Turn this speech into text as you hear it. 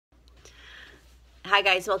Hi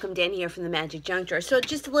guys, welcome. Dan here from the Magic Junk Drawer. So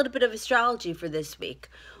just a little bit of astrology for this week.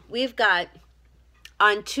 We've got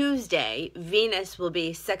on Tuesday, Venus will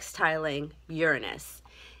be sextiling Uranus.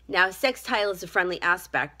 Now, sextile is a friendly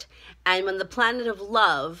aspect, and when the planet of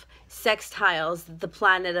love sextiles the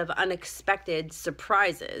planet of unexpected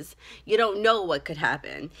surprises, you don't know what could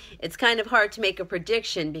happen. It's kind of hard to make a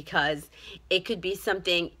prediction because it could be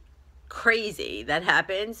something crazy that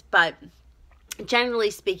happens, but generally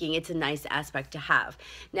speaking, it's a nice aspect to have.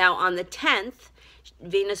 Now, on the 10th,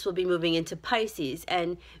 Venus will be moving into Pisces,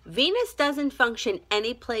 and Venus doesn't function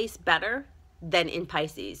any place better than in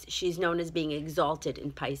Pisces. She's known as being exalted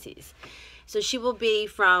in Pisces. So she will be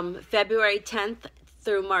from February 10th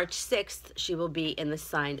through March 6th, she will be in the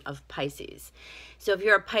sign of Pisces. So if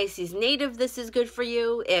you're a Pisces native, this is good for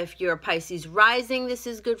you. If you're a Pisces rising, this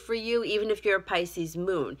is good for you, even if you're a Pisces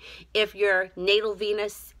moon. If your natal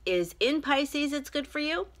Venus is in Pisces, it's good for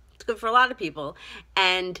you. It's good for a lot of people.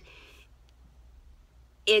 And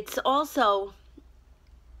it's also,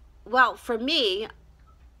 well, for me,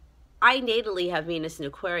 I natally have Venus in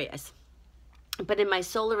Aquarius. But in my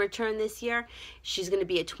solar return this year, she's going to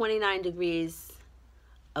be at 29 degrees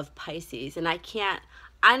of Pisces, and I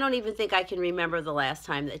don't even think I can remember the last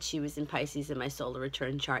time that she was in Pisces in my solar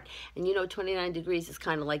return chart. And you know, 29 degrees is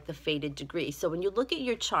kind of like the fated degree. So when you look at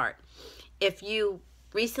your chart, if you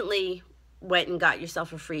recently went and got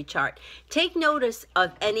yourself a free chart, take notice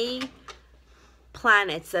of any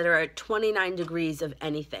planets that are at 29 degrees of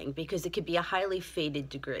anything, because it could be a highly fated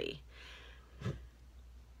degree.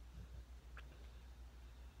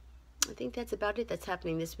 I think that's about it that's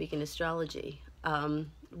happening this week in astrology.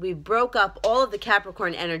 We broke up all of the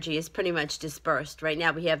Capricorn energy is pretty much dispersed. Right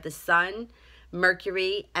now we have the Sun,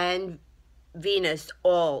 Mercury, and Venus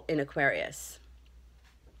all in Aquarius.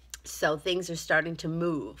 So things are starting to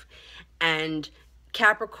move. And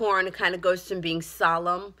Capricorn kind of goes from being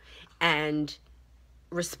solemn and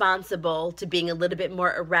responsible to being a little bit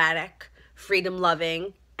more erratic,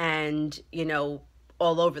 freedom-loving, and, you know,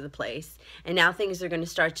 all over the place. And now things are going to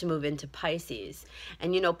start to move into Pisces.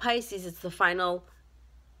 And you know, Pisces, it's the final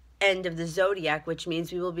end of the zodiac, which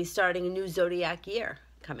means we will be starting a new zodiac year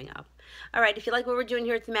coming up. All right, if you like what we're doing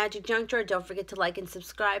here at the Magic Junk Drawer, don't forget to like and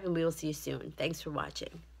subscribe, and we will see you soon. Thanks for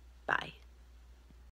watching. Bye.